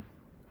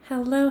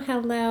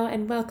Hello,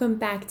 and welcome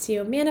back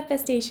to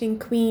Manifestation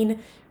Queen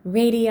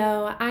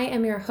Radio. I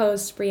am your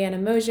host,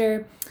 Brianna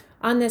Mosier.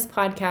 On this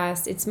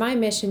podcast, it's my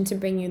mission to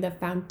bring you the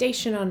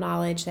foundational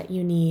knowledge that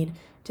you need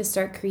to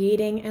start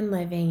creating and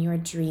living your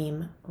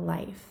dream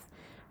life.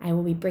 I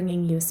will be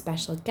bringing you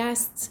special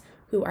guests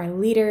who are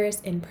leaders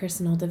in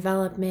personal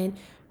development,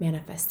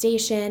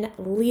 manifestation,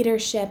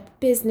 leadership,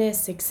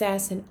 business,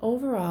 success, and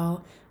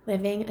overall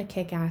living a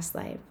kick-ass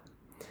life.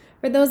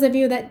 For those of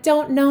you that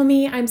don't know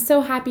me, I'm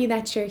so happy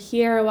that you're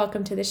here.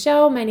 Welcome to the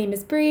show. My name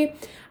is Bri.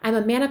 I'm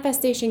a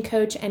manifestation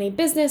coach and a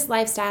business,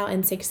 lifestyle,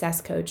 and success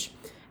coach.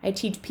 I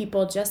teach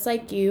people just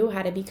like you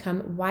how to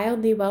become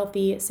wildly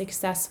wealthy,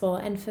 successful,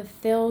 and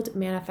fulfilled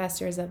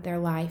manifestors of their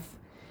life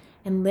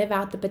and live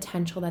out the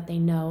potential that they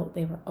know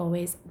they were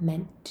always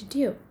meant to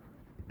do.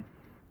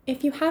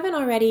 If you haven't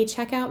already,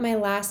 check out my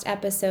last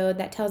episode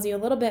that tells you a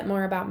little bit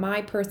more about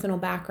my personal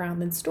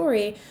background and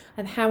story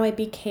of how I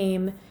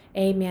became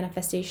a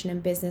manifestation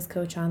and business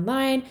coach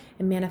online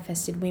and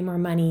manifested way more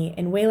money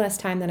in way less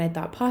time than I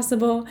thought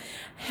possible,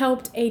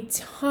 helped a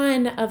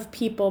ton of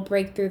people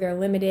break through their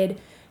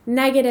limited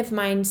negative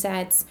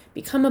mindsets,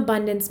 become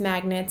abundance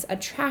magnets,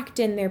 attract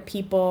in their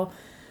people.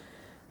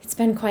 It's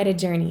been quite a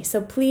journey.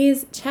 So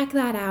please check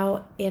that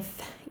out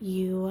if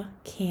you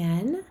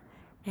can.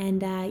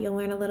 And you'll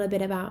learn a little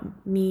bit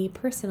about me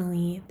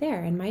personally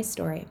there in my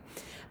story.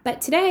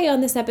 But today on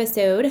this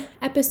episode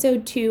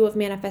 2 of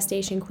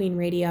Manifestation Queen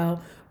Radio,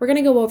 we're going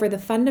to go over the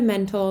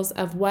fundamentals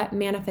of what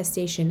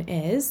manifestation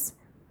is.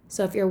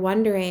 So if you're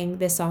wondering,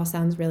 this all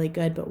sounds really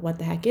good, but what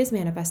the heck is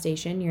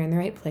manifestation? You're in the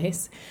right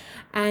place.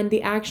 And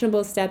the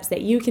actionable steps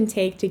that you can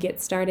take to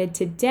get started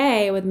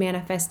today with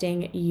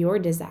manifesting your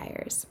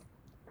desires.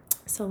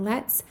 So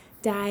let's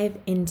dive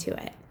into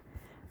it.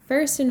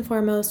 First and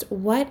foremost,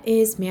 what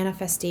is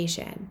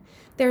manifestation?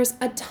 There's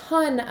a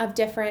ton of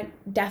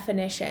different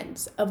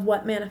definitions of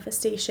what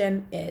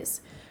manifestation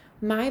is.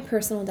 My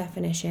personal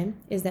definition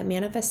is that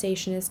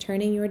manifestation is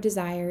turning your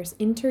desires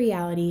into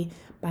reality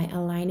by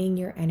aligning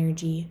your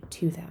energy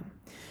to them.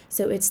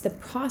 So it's the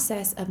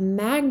process of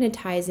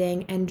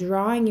magnetizing and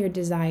drawing your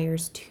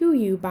desires to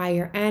you by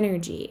your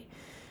energy.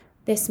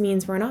 This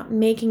means we're not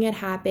making it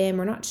happen,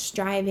 we're not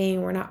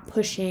striving, we're not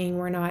pushing,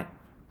 we're not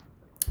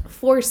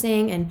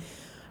forcing and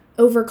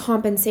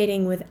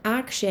overcompensating with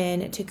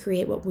action to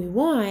create what we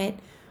want.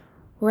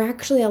 We're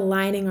actually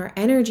aligning our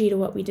energy to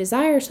what we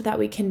desire so that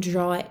we can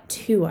draw it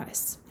to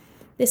us.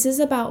 This is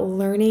about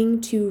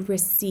learning to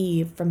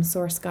receive from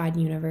Source, God,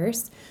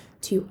 Universe,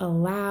 to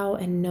allow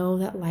and know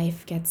that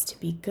life gets to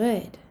be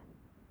good.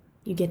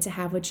 You get to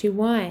have what you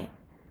want.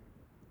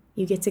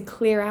 You get to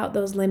clear out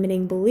those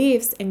limiting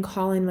beliefs and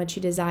call in what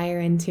you desire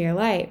into your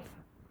life.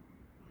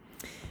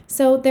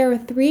 So there are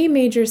 3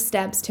 major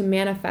steps to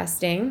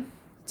manifesting,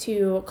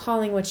 to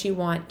calling what you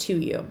want to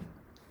you.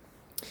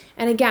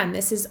 And again,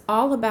 this is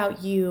all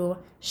about you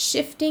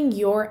shifting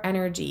your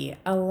energy,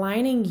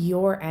 aligning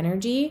your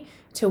energy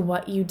to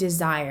what you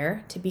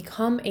desire to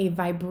become a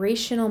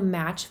vibrational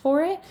match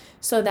for it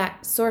so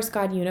that Source,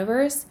 God,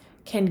 Universe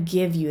can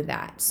give you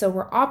that. So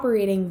we're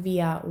operating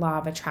via law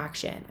of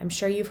attraction. I'm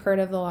sure you've heard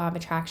of the law of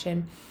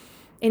attraction.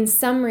 In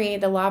summary,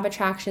 the law of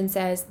attraction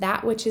says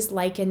that which is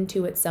likened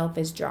to itself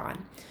is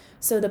drawn.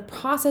 So the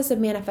process of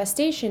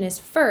manifestation is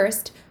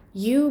first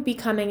you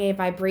becoming a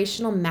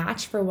vibrational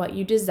match for what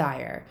you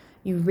desire.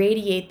 You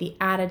radiate the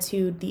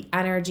attitude, the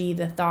energy,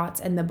 the thoughts,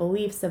 and the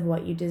beliefs of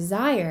what you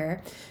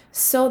desire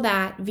so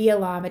that via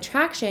law of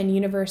attraction,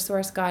 universe,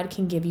 source, God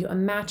can give you a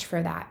match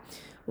for that.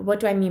 What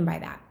do I mean by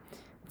that?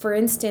 For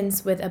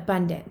instance, with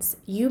abundance,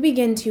 you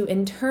begin to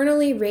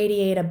internally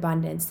radiate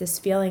abundance, this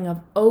feeling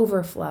of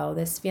overflow,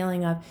 this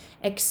feeling of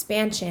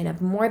expansion,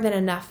 of more than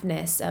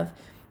enoughness, of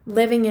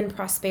living in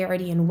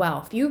prosperity and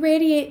wealth. You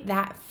radiate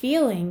that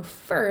feeling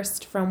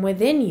first from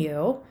within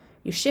you.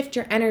 You shift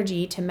your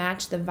energy to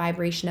match the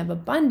vibration of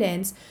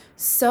abundance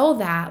so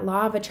that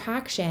law of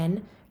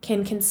attraction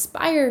can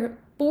conspire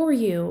for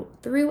you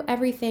through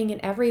everything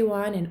and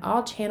everyone and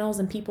all channels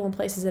and people and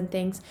places and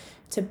things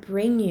to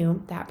bring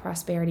you that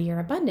prosperity or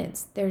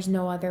abundance. There's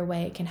no other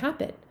way it can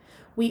happen.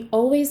 We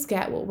always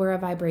get what we're a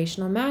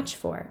vibrational match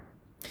for.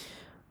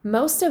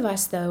 Most of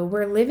us, though,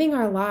 we're living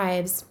our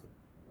lives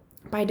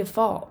by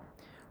default.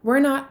 We're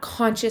not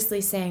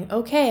consciously saying,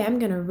 okay, I'm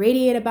going to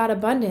radiate about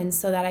abundance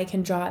so that I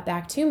can draw it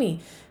back to me.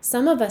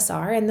 Some of us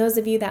are, and those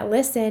of you that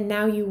listen,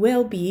 now you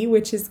will be,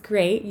 which is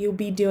great. You'll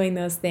be doing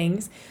those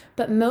things.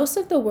 But most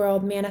of the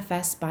world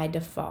manifests by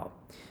default.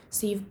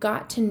 So you've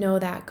got to know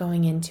that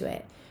going into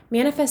it.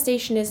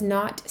 Manifestation is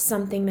not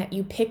something that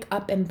you pick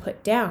up and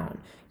put down.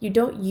 You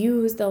don't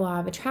use the law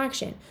of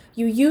attraction.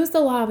 You use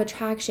the law of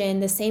attraction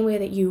the same way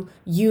that you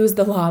use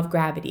the law of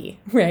gravity,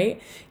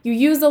 right? You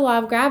use the law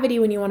of gravity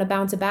when you want to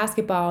bounce a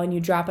basketball and you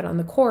drop it on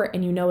the court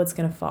and you know it's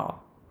going to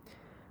fall.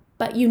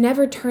 But you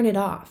never turn it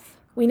off.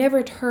 We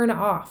never turn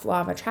off law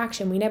of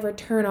attraction. We never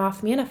turn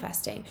off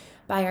manifesting.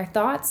 By our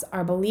thoughts,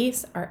 our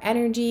beliefs, our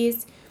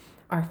energies,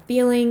 our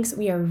feelings,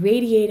 we are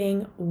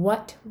radiating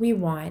what we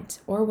want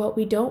or what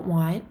we don't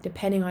want,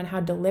 depending on how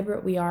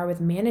deliberate we are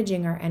with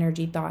managing our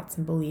energy, thoughts,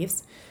 and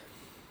beliefs.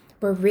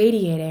 we're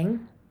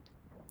radiating,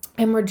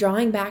 and we're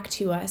drawing back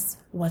to us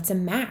what's a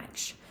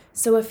match.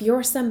 So if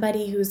you're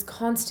somebody who's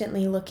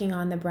constantly looking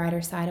on the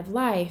brighter side of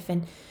life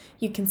and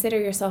you consider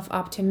yourself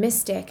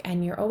optimistic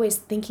and you're always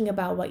thinking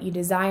about what you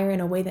desire in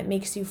a way that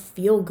makes you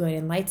feel good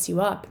and lights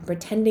you up, and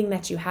pretending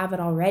that you have it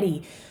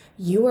already,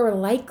 you are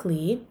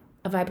likely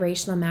a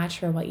vibrational match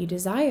for what you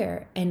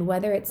desire. And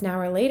whether it's now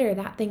or later,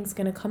 that thing's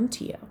going to come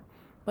to you,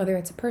 whether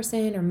it's a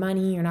person or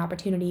money or an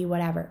opportunity,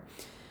 whatever.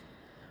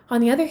 On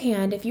the other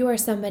hand, if you are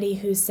somebody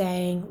who's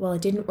saying, well,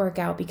 it didn't work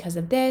out because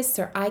of this,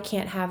 or I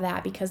can't have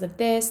that because of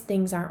this,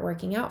 things aren't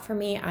working out for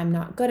me, I'm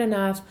not good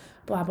enough,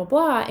 blah, blah,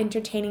 blah,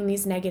 entertaining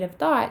these negative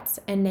thoughts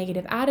and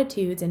negative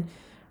attitudes and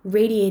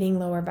radiating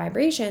lower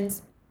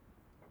vibrations,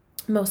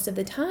 most of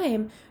the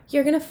time,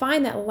 you're going to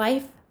find that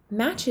life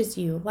matches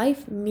you.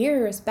 Life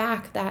mirrors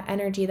back that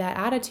energy, that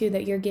attitude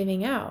that you're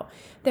giving out.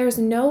 There's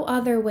no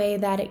other way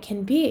that it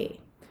can be.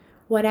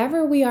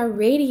 Whatever we are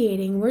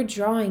radiating, we're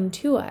drawing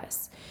to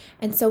us.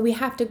 And so we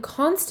have to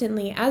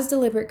constantly, as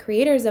deliberate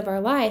creators of our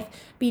life,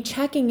 be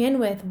checking in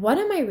with, what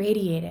am I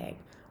radiating?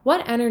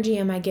 What energy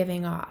am I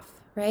giving off,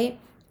 right?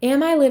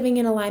 Am I living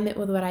in alignment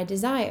with what I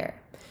desire?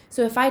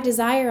 So if I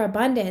desire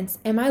abundance,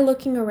 am I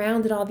looking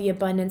around at all the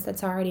abundance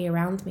that's already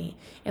around me?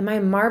 Am I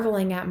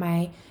marveling at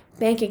my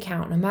bank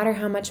account? No matter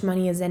how much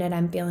money is in it,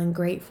 I'm feeling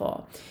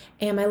grateful.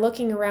 Am I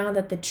looking around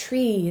at the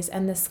trees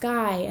and the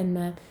sky and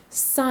the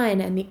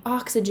sun and the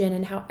oxygen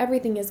and how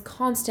everything is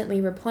constantly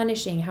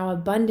replenishing, how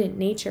abundant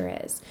nature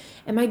is?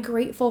 Am I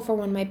grateful for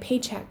when my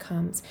paycheck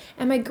comes?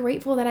 Am I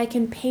grateful that I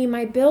can pay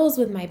my bills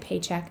with my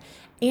paycheck?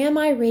 Am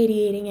I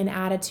radiating an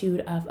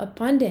attitude of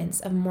abundance,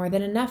 of more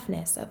than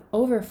enoughness, of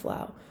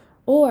overflow?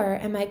 Or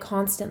am I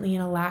constantly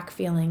in a lack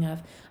feeling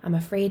of, I'm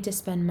afraid to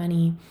spend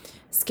money,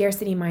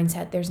 scarcity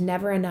mindset, there's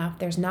never enough,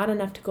 there's not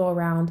enough to go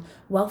around,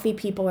 wealthy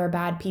people are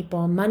bad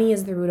people, money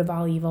is the root of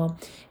all evil?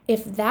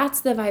 If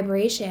that's the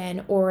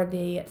vibration or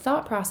the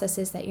thought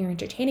processes that you're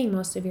entertaining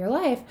most of your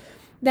life,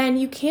 then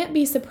you can't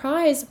be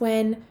surprised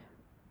when,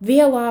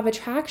 via law of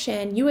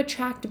attraction, you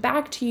attract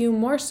back to you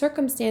more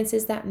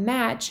circumstances that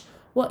match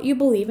what you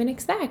believe and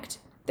expect.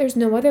 There's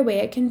no other way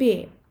it can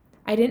be.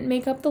 I didn't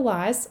make up the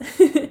laws.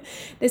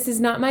 This is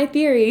not my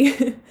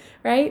theory,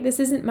 right? This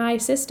isn't my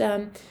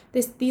system.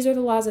 These are the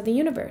laws of the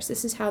universe.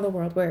 This is how the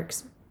world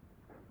works.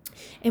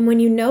 And when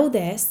you know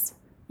this,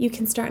 you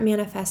can start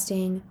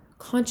manifesting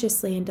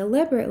consciously and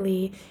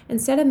deliberately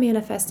instead of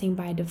manifesting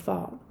by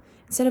default.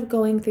 Instead of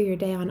going through your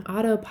day on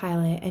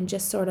autopilot and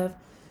just sort of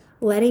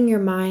letting your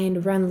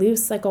mind run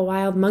loose like a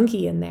wild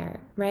monkey in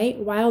there, right?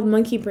 Wild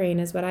monkey brain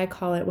is what I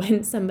call it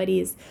when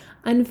somebody's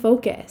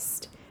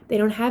unfocused. They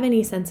don't have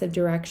any sense of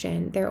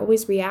direction. They're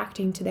always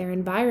reacting to their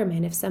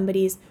environment. If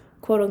somebody's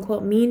quote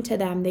unquote mean to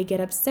them, they get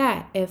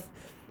upset. If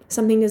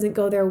something doesn't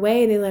go their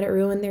way, they let it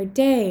ruin their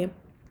day.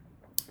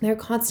 They're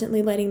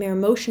constantly letting their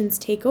emotions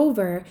take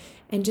over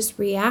and just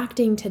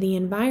reacting to the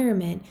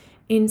environment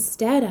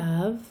instead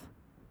of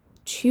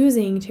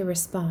choosing to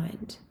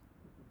respond,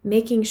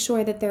 making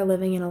sure that they're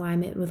living in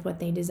alignment with what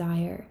they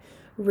desire,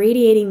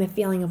 radiating the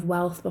feeling of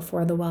wealth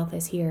before the wealth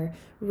is here,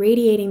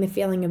 radiating the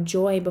feeling of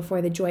joy before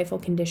the joyful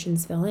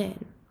conditions fill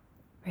in,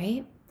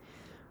 right?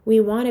 We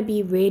want to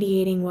be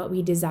radiating what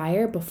we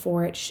desire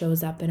before it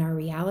shows up in our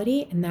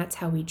reality, and that's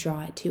how we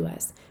draw it to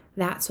us.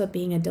 That's what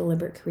being a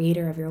deliberate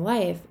creator of your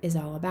life is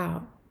all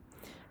about.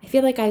 I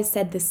feel like I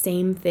said the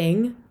same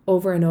thing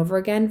over and over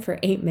again for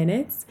 8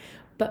 minutes,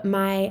 but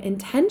my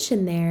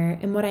intention there,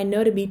 and what I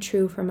know to be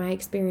true from my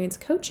experience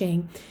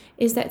coaching,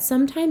 is that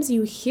sometimes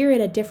you hear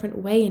it a different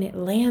way and it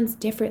lands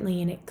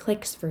differently and it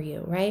clicks for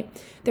you, right?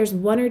 There's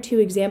 1 or 2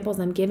 examples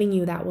I'm giving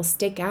you that will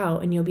stick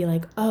out and you'll be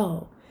like,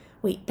 oh,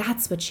 wait,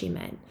 that's what she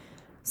meant.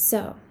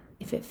 So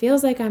if it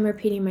feels like I'm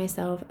repeating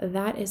myself,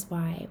 that is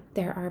why.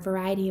 There are a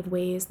variety of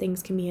ways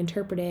things can be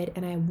interpreted,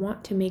 and I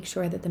want to make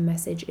sure that the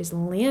message is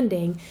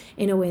landing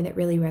in a way that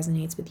really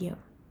resonates with you.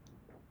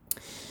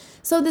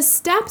 So the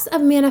steps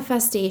of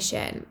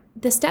manifestation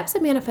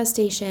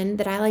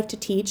that I like to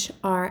teach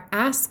are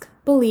ask,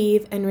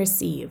 believe, and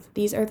receive.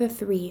 These are the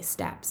 3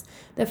 steps.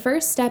 The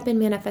first step in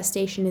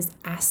manifestation is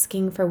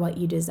asking for what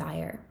you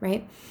desire,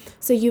 right?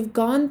 So you've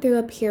gone through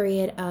a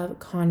period of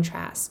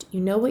contrast. You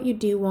know what you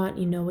do want,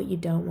 you know what you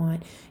don't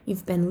want.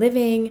 You've been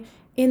living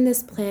in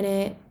this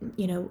planet,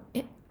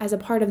 as a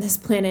part of this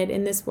planet,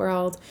 in this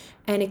world,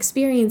 and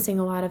experiencing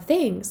a lot of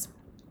things.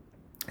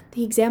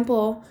 The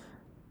example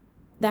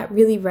that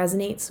really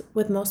resonates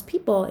with most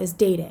people is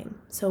dating.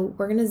 So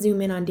we're going to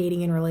zoom in on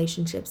dating and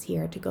relationships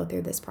here to go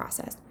through this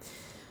process.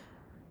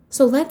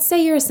 So let's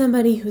say you're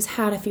somebody who's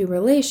had a few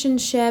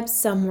relationships,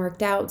 some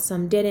worked out,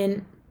 some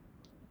didn't,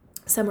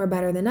 some were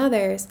better than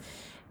others,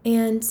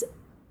 and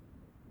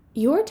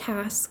your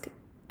task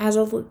as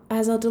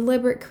a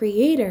deliberate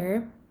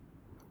creator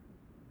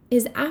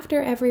is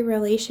after every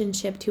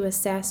relationship to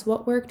assess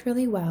what worked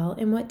really well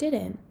and what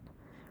didn't.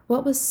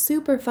 What was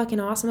super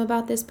fucking awesome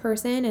about this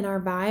person and our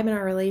vibe and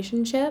our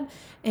relationship,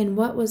 and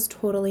what was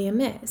totally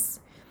amiss.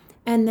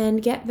 And then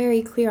get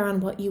very clear on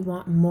what you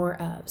want more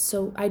of.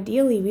 So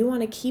ideally, we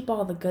want to keep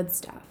all the good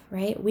stuff,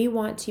 right? We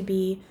want to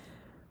be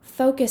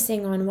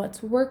focusing on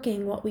what's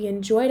working, what we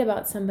enjoyed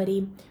about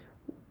somebody,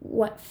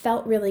 what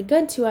felt really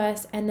good to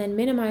us, and then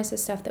minimize the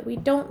stuff that we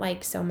don't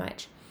like so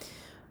much.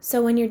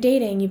 So when you're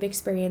dating, you've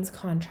experienced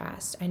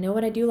contrast. I know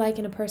what I do like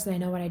in a person. I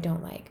know what I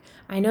don't like.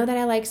 I know that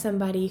I like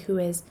somebody who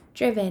is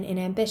driven and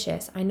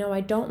ambitious. I know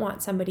I don't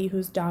want somebody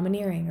who's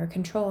domineering or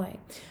controlling.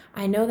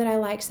 I know that I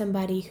like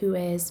somebody who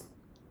is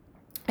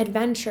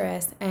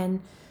adventurous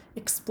and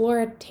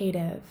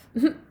explorative.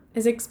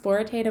 Is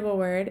explorative a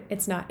word?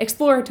 It's not.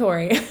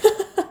 Exploratory.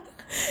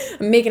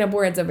 I'm making up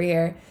words over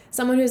here.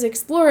 Someone who's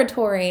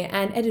exploratory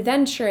and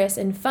adventurous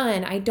and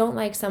fun. I don't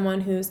like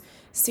someone who's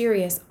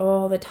serious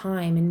all the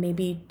time and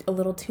maybe a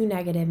little too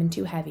negative and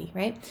too heavy,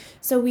 right?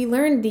 So we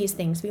learn these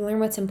things. We learn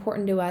what's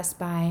important to us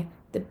by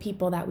the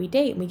people that we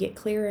date, and we get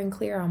clearer and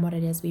clearer on what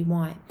it is we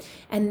want.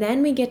 And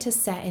then we get to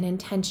set an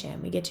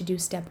intention. We get to do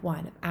step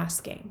 1,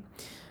 asking.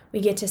 We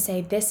get to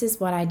say, this is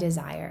what I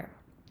desire.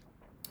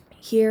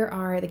 Here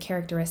are the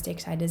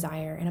characteristics I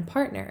desire in a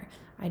partner.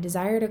 I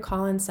desire to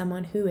call in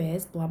someone who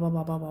is blah, blah,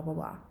 blah, blah, blah, blah,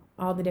 blah.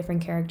 All the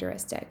different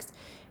characteristics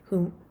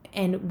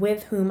and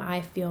with whom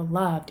I feel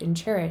loved and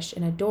cherished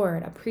and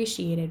adored,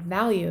 appreciated,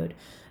 valued,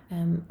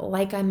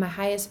 like I'm my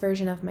highest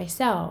version of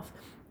myself,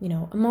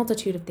 a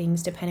multitude of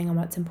things depending on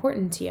what's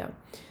important to you.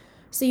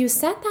 So you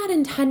set that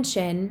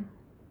intention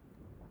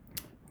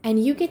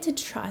and you get to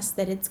trust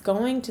that it's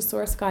going to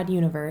Source, God,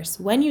 Universe.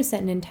 When you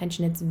set an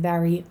intention, it's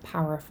very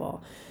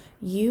powerful.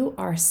 You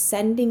are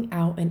sending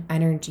out an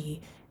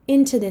energy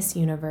into this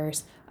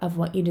universe of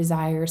what you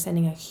desire,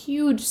 sending a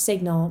huge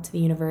signal to the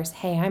universe,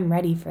 hey, I'm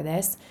ready for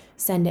this,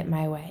 send it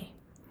my way.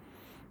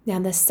 Now,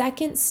 the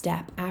second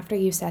step after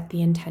you set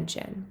the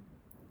intention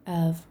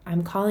of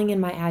I'm calling in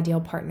my ideal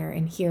partner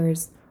and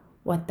here's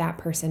what that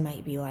person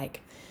might be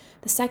like,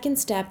 the second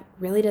step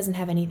really doesn't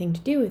have anything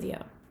to do with you.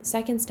 The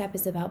second step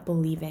is about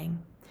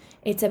believing.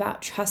 It's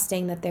about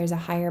trusting that there's a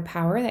higher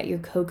power that you're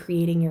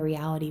co-creating your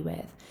reality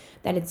with,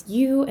 that it's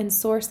you and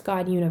Source,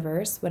 God,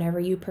 Universe, whatever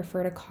you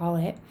prefer to call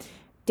it,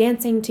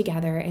 dancing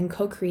together and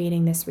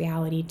co-creating this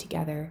reality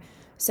together.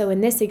 So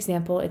in this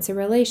example, it's a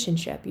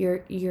relationship.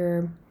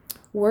 You're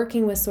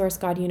working with Source,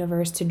 God,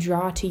 Universe to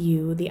draw to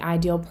you the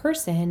ideal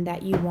person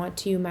that you want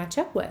to match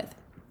up with.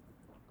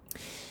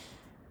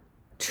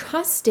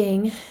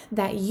 Trusting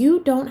that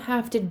you don't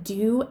have to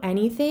do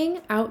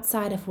anything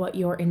outside of what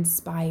you're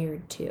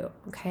inspired to,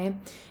 okay?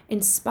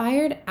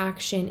 Inspired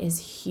action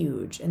is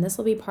huge, and this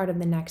will be part of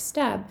the next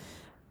step,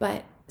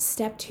 but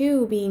step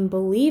 2, being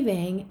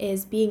believing,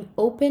 is being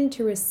open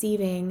to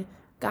receiving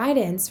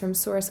guidance from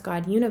Source,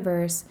 God,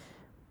 Universe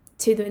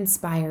to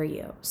inspire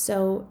you.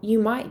 So you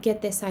might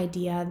get this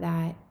idea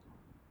that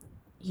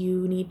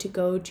you need to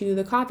go to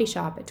the coffee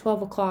shop at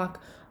 12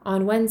 o'clock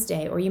on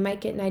Wednesday, or you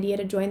might get an idea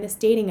to join this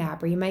dating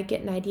app, or you might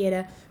get an idea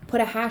to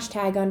put a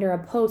hashtag under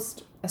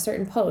a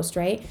certain post,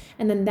 right?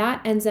 And then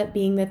that ends up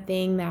being the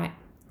thing that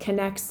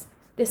connects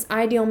this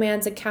ideal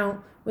man's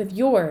account with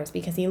yours,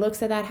 because he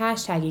looks at that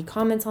hashtag, he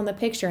comments on the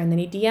picture, and then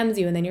he DMs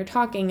you, and then you're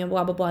talking and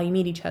blah, blah, blah, you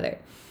meet each other.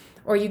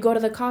 Or you go to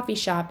the coffee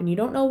shop and you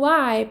don't know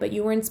why, but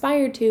you were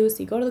inspired to, so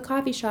you go to the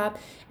coffee shop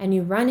and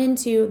you run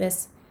into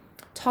this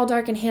tall,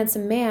 dark, and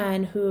handsome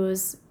man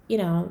who's,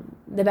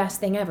 the best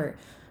thing ever,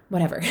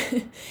 whatever.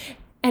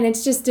 And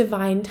it's just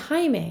divine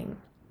timing.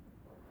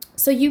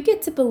 So you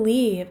get to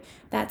believe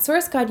that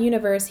Source, God,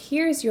 Universe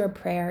hears your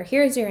prayer,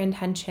 hears your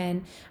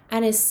intention,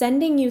 and is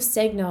sending you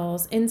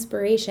signals,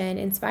 inspiration,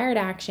 inspired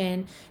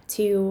action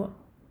to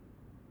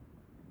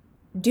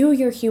do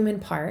your human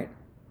part,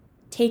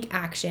 take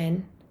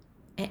action,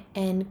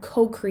 and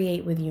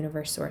co-create with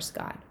Universe, Source,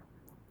 God.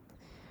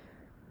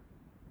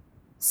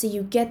 So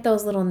you get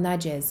those little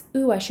nudges.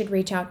 Ooh, I should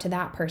reach out to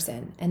that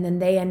person. And then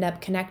they end up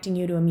connecting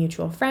you to a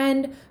mutual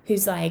friend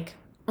who's like,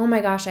 oh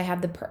my gosh, I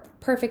have the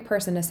perfect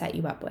person to set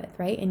you up with,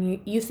 right?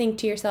 And you think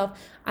to yourself,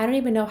 I don't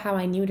even know how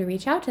I knew to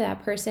reach out to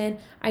that person.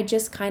 I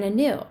just kind of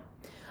knew.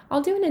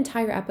 I'll do an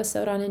entire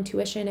episode on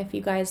intuition if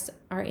you guys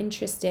are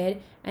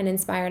interested, and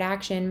inspired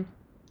action.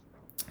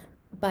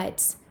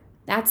 But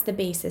that's the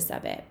basis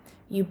of it.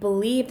 You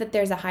believe that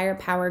there's a higher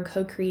power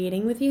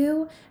co-creating with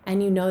you,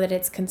 and you know that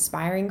it's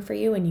conspiring for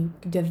you, and you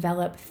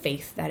develop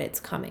faith that it's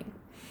coming.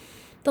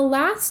 The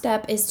last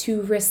step is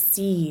to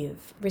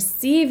receive.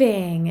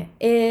 Receiving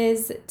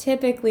is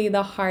typically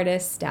the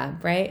hardest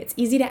step, right? It's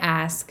easy to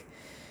ask.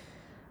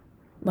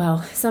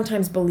 Well,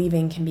 sometimes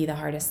believing can be the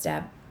hardest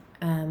step.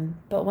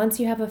 But once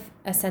you have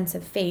a sense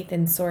of faith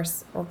in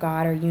Source or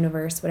God or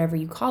Universe, whatever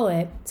you call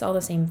it, it's all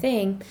the same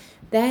thing,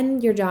 then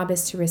your job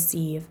is to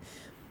receive.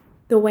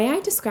 The way I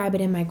describe it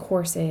in my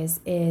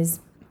courses is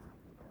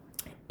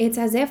it's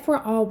as if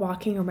we're all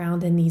walking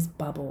around in these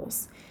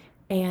bubbles.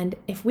 And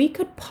if we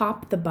could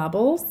pop the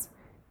bubbles,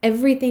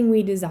 everything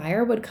we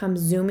desire would come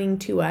zooming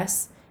to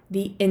us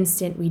the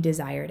instant we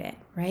desired it,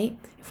 right?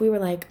 If we were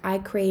like, I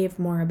crave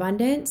more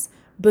abundance,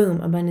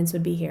 boom, abundance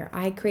would be here.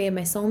 I crave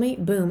my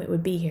soulmate, boom, it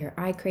would be here.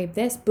 I crave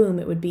this, boom,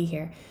 it would be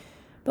here.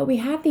 But we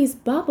have these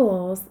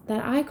bubbles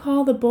that I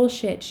call the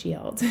bullshit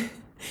shield.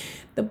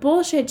 The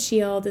bullshit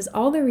shield is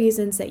all the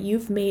reasons that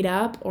you've made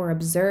up or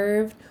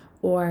observed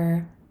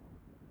or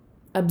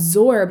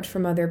absorbed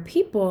from other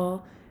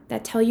people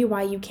that tell you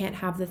why you can't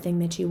have the thing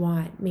that you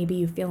want. Maybe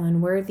you feel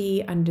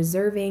unworthy,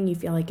 undeserving, you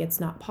feel like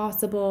it's not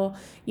possible,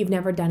 you've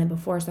never done it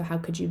before, so how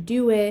could you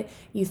do it?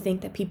 You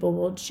think that people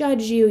will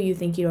judge you, you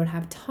think you don't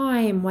have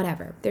time,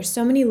 whatever. There's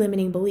so many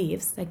limiting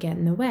beliefs that get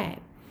in the way.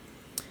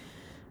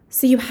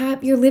 So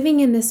you're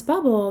living in this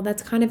bubble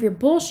that's kind of your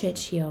bullshit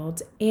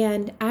shield.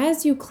 And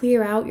as you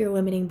clear out your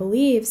limiting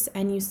beliefs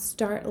and you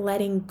start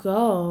letting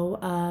go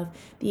of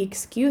the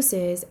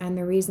excuses and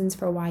the reasons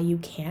for why you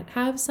can't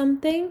have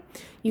something,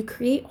 you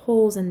create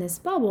holes in this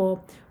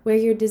bubble where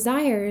your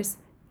desires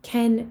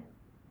can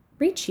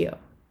reach you.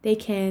 They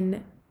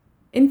can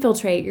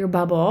infiltrate your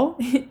bubble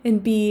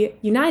and be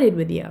united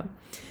with you.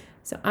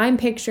 So I'm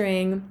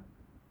picturing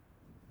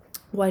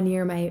one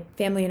year my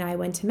family and I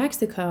went to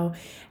Mexico,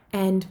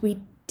 and we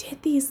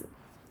did these,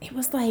 it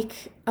was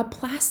like a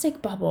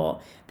plastic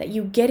bubble that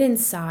you get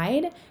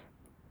inside.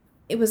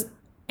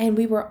 And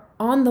we were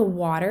on the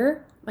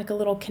water, like a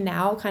little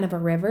canal, kind of a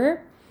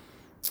river.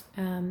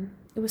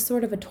 It was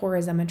sort of a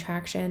tourism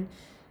attraction.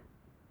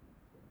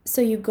 So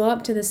you go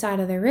up to the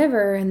side of the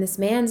river and this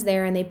man's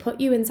there and they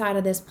put you inside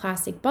of this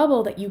plastic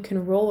bubble that you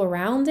can roll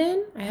around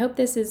in. I hope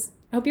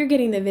you're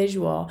getting the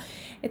visual.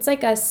 It's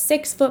like a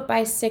 6 foot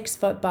by 6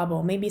 foot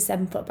bubble, maybe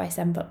 7 foot by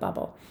 7 foot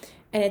bubble.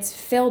 And it's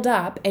filled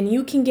up and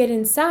you can get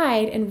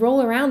inside and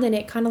roll around in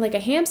it kind of like a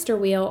hamster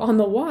wheel on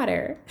the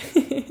water.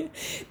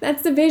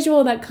 That's the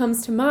visual that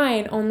comes to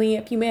mind, only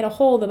if you made a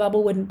hole, the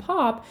bubble wouldn't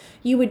pop.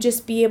 You would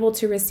just be able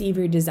to receive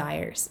your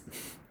desires.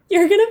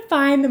 You're going to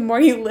find the more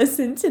you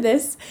listen to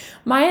this,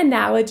 my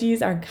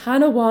analogies are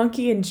kind of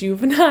wonky and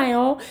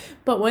juvenile,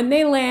 but when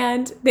they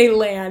land, they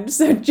land.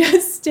 So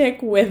just stick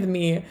with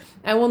me.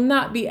 I will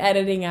not be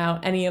editing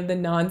out any of the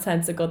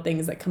nonsensical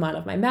things that come out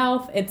of my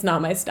mouth. It's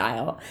not my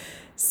style.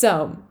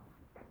 So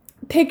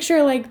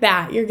picture like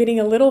that. You're getting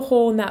a little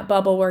hole in that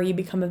bubble where you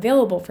become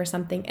available for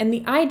something. And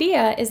the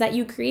idea is that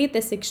you create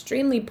this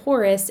extremely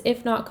porous,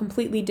 if not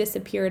completely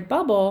disappeared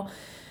bubble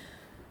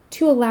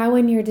to allow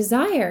in your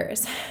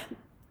desires.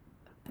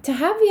 To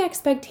have the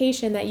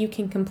expectation that you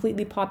can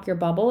completely pop your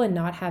bubble and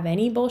not have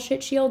any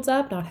bullshit shields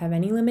up, not have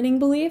any limiting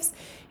beliefs,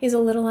 is a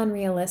little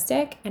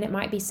unrealistic, and it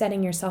might be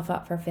setting yourself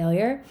up for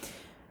failure.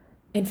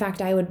 In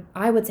fact, I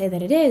would say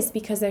that it is,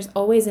 because there's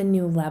always a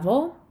new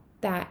level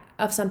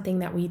of something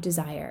that we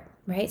desire,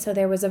 right? So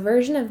there was a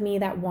version of me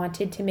that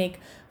wanted to make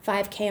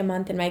 $5,000 a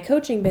month in my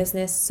coaching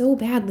business so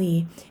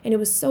badly, and it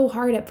was so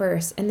hard at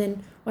first. And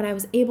then when I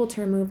was able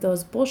to remove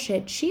those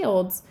bullshit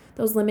shields,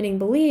 those limiting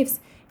beliefs,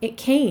 it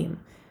came.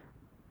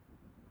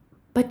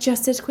 But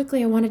just as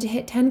quickly, I wanted to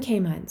hit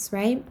 10K months,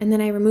 right? And then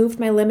I removed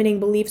my limiting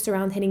beliefs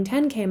around hitting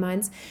 10K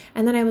months.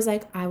 And then I was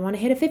like, I want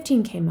to hit a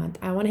 15K month.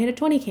 I want to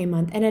hit a 20K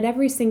month. And at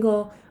every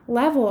single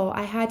level,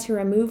 I had to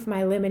remove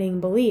my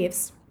limiting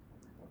beliefs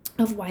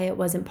of why it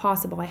wasn't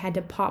possible. I had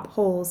to pop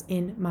holes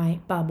in my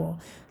bubble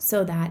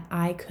so that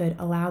I could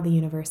allow the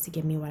universe to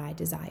give me what I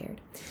desired.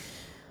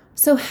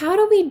 So how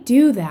do we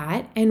do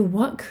that? And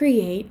what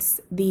creates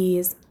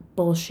these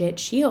bullshit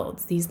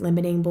shields, these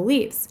limiting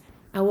beliefs?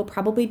 I will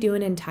probably do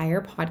an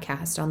entire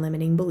podcast on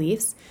limiting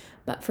beliefs,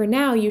 but for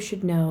now you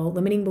should know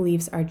limiting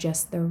beliefs are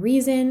just the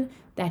reason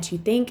that you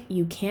think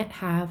you can't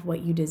have what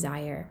you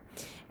desire.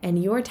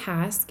 And your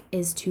task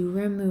is to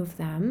remove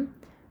them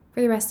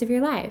for the rest of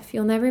your life.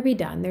 You'll never be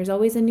done. There's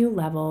always a new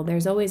level.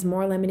 There's always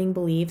more limiting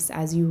beliefs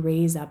as you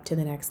raise up to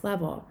the next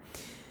level.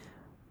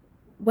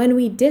 When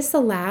we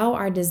disallow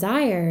our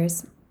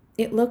desires,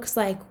 it looks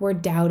like we're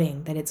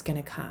doubting that it's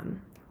going to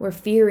come. We're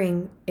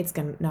fearing it's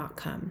going to not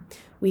come.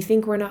 We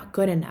think we're not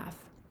good enough.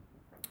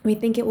 We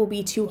think it will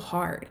be too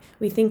hard.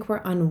 We think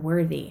we're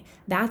unworthy.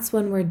 That's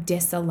when we're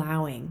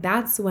disallowing.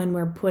 That's when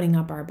we're putting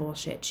up our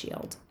bullshit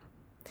shield.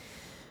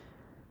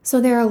 So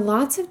there are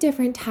lots of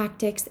different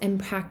tactics and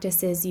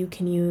practices you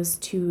can use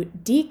to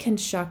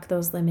deconstruct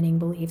those limiting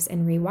beliefs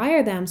and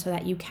rewire them so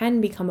that you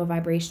can become a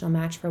vibrational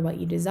match for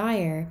what you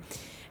desire.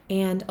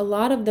 And a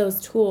lot of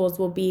those tools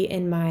will be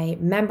in my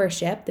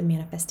membership, the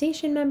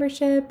Manifestation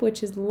membership,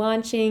 which is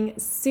launching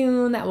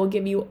soon. That will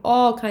give you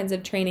all kinds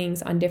of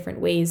trainings on different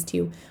ways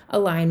to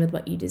align with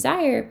what you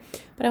desire.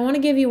 But I want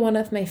to give you one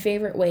of my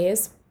favorite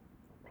ways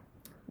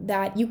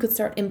that you could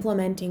start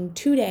implementing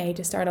today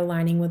to start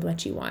aligning with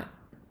what you want.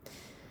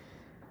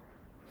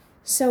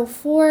 So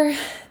for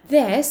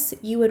this,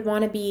 you would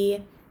want to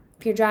be,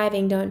 if you're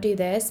driving, don't do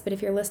this, but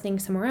if you're listening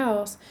somewhere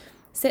else,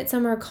 sit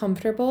somewhere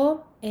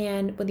comfortable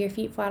and with your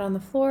feet flat on the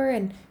floor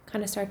and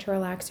kind of start to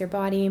relax your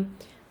body.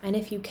 And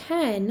if you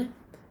can,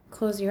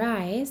 close your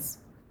eyes.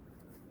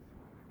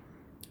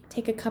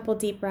 Take a couple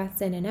deep breaths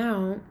in and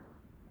out.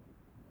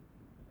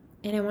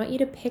 And I want you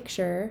to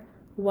picture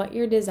what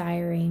you're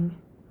desiring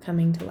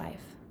coming to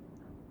life.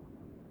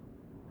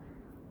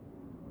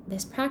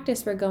 This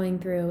practice we're going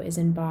through is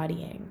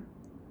embodying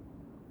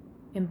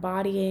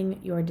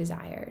your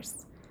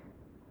desires.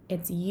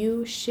 It's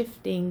you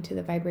shifting to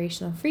the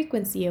vibrational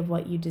frequency of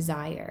what you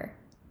desire.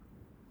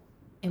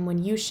 And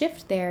when you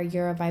shift there,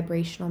 you're a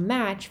vibrational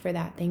match for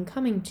that thing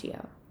coming to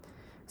you.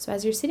 So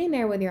as you're sitting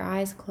there with your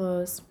eyes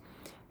closed,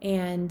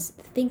 and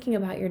thinking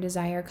about your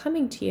desire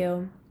coming to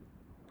you,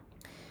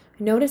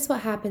 notice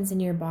what happens in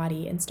your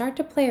body and start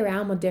to play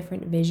around with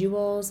different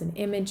visuals and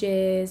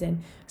images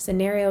and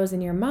scenarios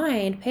in your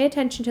mind. Pay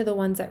attention to the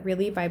ones that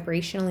really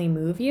vibrationally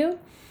move you,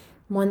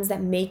 ones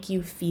that make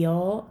you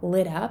feel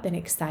lit up and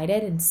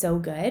excited and so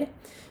good.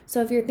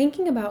 So if you're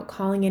thinking about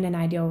calling in an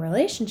ideal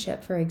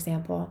relationship, for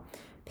example,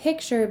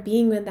 picture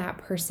being with that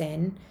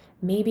person.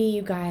 Maybe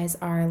you guys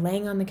are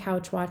laying on the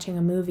couch watching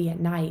a movie at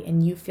night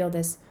and you feel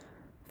this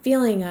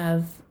feeling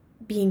of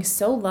being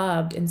so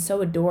loved and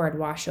so adored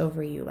wash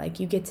over you. Like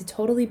you get to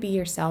totally be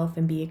yourself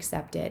and be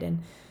accepted,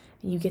 and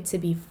you get to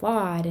be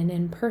flawed and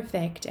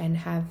imperfect and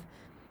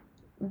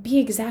be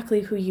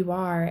exactly who you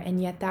are,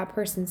 and yet that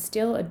person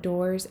still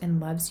adores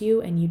and loves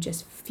you, and you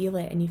just feel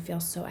it and you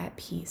feel so at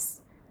peace.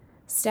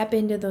 Step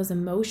into those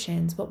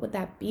emotions. What would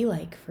that be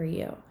like for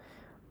you?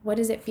 What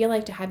does it feel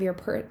like to have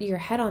your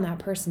head on that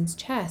person's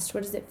chest?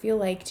 What does it feel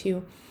like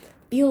to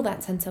feel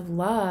that sense of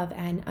love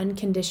and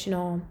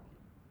unconditional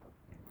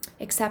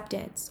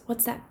acceptance?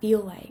 What's that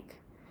feel like?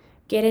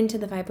 Get into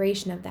the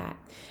vibration of that.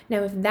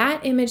 Now, if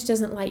that image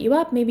doesn't light you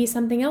up, maybe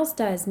something else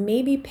does.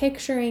 Maybe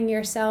picturing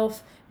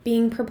yourself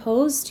being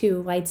proposed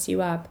to lights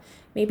you up.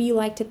 Maybe you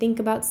like to think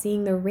about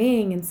seeing the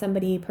ring and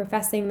somebody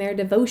professing their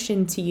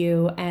devotion to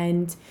you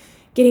and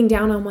getting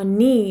down on one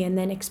knee and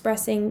then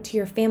expressing to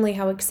your family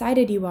how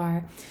excited you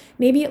are.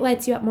 Maybe it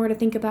lights you up more to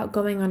think about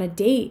going on a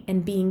date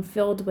and being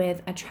filled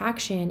with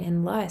attraction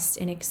and lust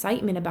and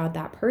excitement about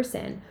that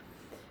person.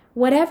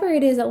 Whatever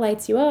it is that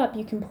lights you up,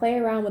 you can play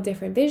around with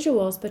different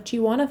visuals, but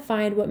you want to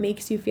find what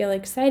makes you feel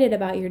excited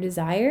about your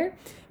desire,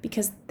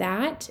 because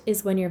that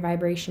is when your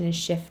vibration is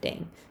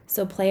shifting.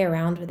 So play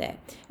around with it.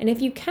 And if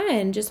you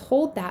can, just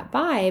hold that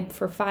vibe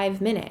for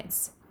 5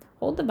 minutes.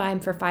 Hold the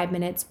vibe for 5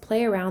 minutes,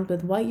 play around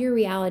with what your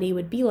reality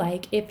would be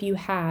like if you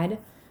had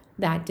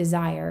that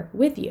desire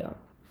with you.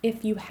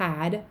 If you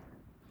had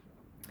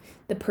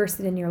the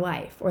person in your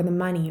life or the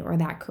money or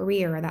that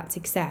career or that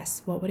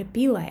success, what would it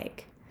be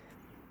like?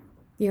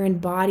 You're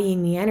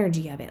embodying the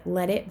energy of it.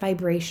 Let it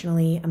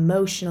vibrationally,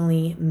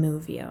 emotionally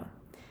move you.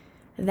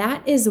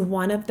 That is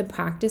one of the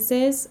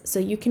practices. So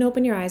you can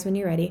open your eyes when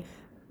you're ready.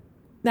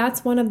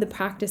 That's one of the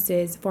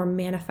practices for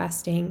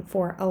manifesting,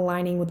 for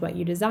aligning with what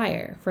you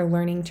desire, for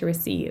learning to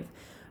receive.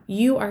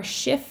 You are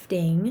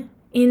shifting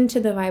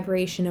into the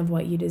vibration of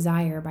what you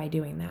desire by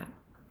doing that.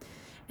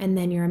 And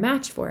then you're a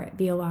match for it.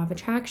 Via law of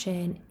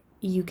attraction,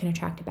 you can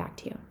attract it back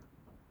to you.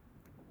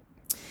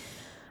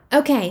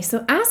 Okay,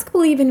 so ask,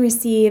 believe, and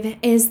receive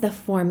is the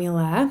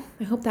formula.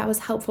 I hope that was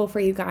helpful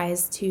for you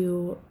guys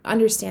to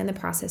understand the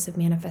process of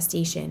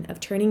manifestation, of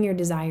turning your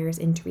desires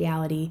into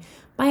reality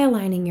by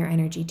aligning your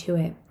energy to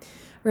it.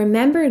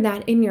 Remember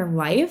that in your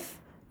life,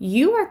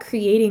 you are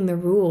creating the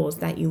rules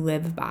that you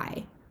live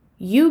by.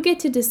 You get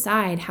to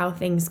decide how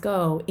things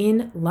go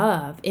in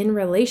love, in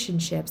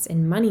relationships,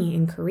 in money,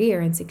 in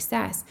career, and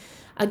success.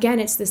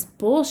 Again, it's this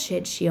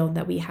bullshit shield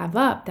that we have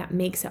up that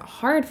makes it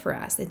hard for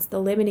us. It's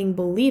the limiting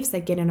beliefs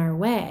that get in our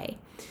way.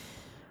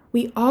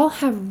 We all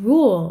have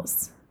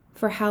rules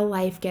for how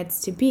life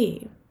gets to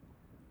be.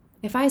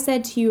 If I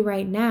said to you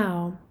right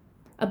now,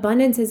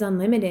 abundance is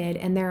unlimited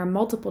and there are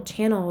multiple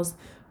channels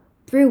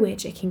through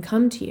which it can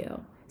come to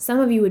you, some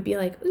of you would be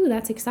like, ooh,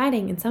 that's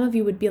exciting. And some of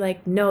you would be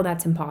like, no,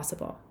 that's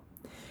impossible.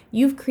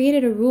 You've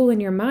created a rule in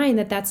your mind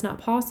that that's not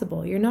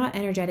possible. You're not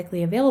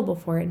energetically available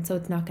for it, and so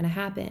it's not going to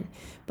happen.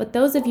 But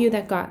those of you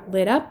that got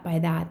lit up by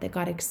that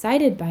got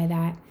excited by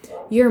that,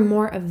 you're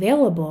more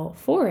available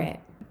for it.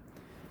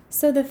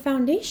 So the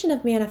foundation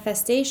of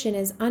manifestation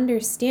is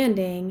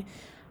understanding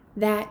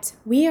that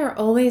we are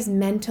always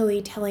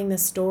mentally telling the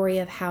story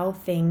of how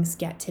things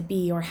get to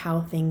be or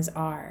how things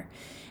are.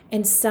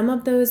 And some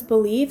of those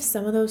beliefs,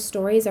 some of those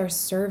stories are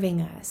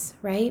serving us,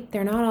 right?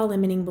 They're not all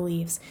limiting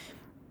beliefs.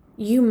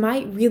 You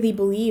might really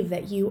believe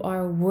that you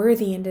are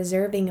worthy and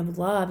deserving of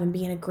love and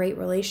be in a great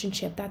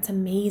relationship. That's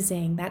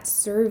amazing. That's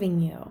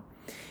serving you.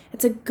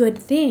 It's a good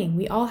thing.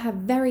 We all have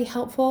very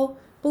helpful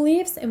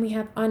beliefs and we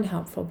have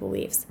unhelpful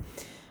beliefs.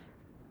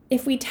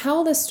 If we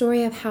tell the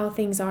story of how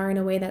things are in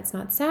a way that's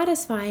not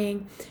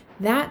satisfying,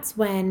 that's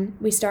when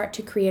we start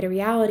to create a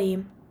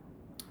reality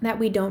that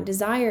we don't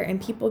desire,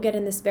 and people get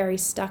in this very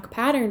stuck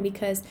pattern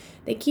because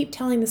they keep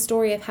telling the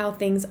story of how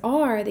things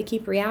are, they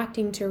keep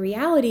reacting to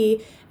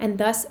reality and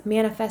thus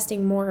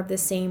manifesting more of the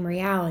same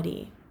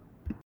reality.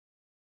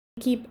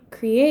 They keep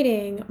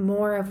creating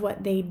more of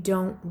what they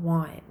don't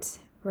want,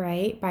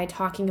 right? By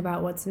talking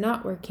about what's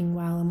not working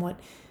well and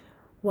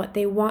what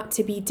they want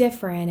to be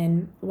different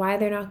and why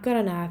they're not good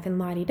enough and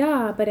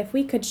la-di-da. But if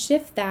we could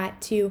shift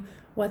that to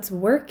what's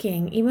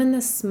working, even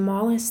the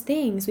smallest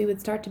things, we would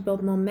start to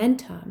build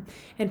momentum.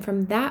 And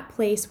from that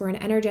place, we're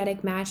an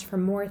energetic match for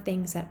more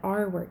things that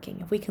are working.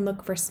 If we can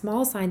look for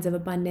small signs of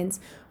abundance,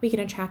 we can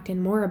attract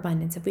in more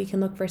abundance. If we can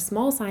look for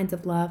small signs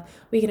of love,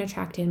 we can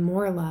attract in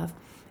more love.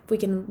 If we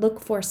can look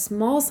for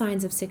small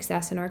signs of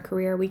success in our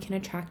career, we can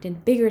attract in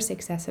bigger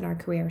success in our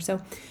career.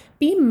 So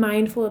be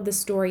mindful of the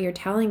story you're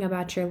telling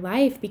about your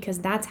life, because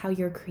that's how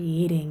you're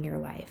creating your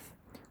life,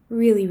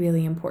 really,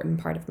 really important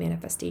part of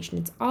manifestation.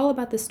 It's all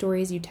about the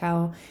stories you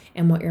tell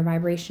and what you're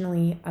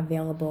vibrationally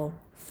available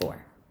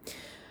for.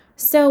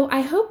 So I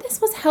hope this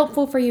was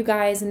helpful for you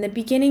guys in the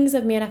beginnings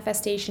of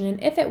manifestation.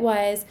 And if it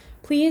was,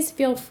 please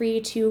feel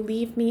free to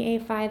leave me a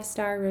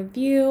 5-star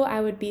review. I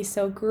would be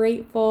so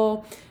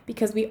grateful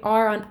because we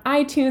are on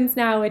iTunes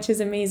now, which is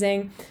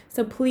amazing.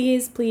 So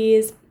please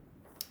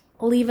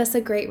leave us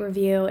a great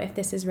review if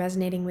this is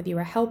resonating with you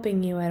or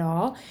helping you at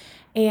all.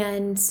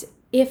 And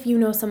if you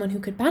know someone who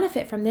could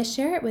benefit from this,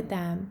 share it with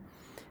them.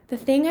 The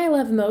thing I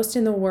love most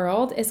in the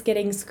world is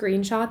getting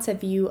screenshots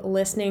of you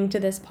listening to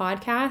this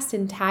podcast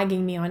and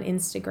tagging me on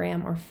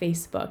Instagram or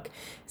Facebook.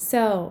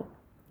 So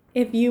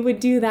if you would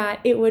do that,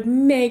 it would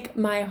make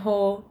my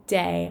whole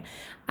day.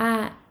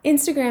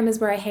 Instagram is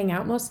where I hang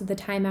out most of the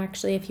time,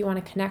 actually, if you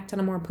want to connect on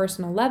a more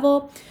personal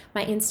level.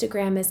 My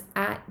Instagram is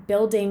at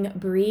Building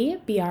Bri,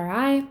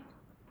 B-R-I.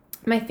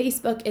 My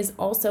Facebook is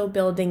also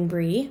Building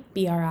Bri,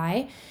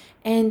 B-R-I.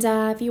 And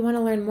if you want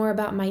to learn more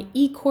about my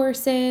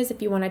e-courses,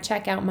 if you want to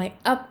check out my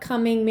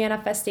upcoming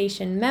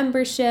manifestation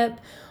membership,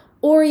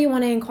 or you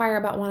want to inquire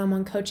about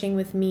one-on-one coaching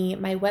with me,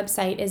 my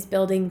website is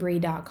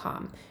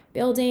buildingbri.com,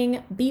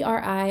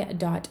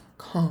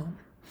 buildingbri.com.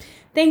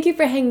 Thank you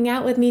for hanging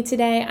out with me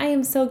today. I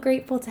am so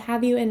grateful to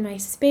have you in my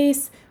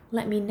space.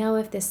 Let me know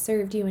if this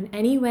served you in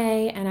any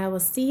way, and I will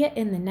see you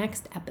in the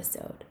next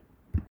episode.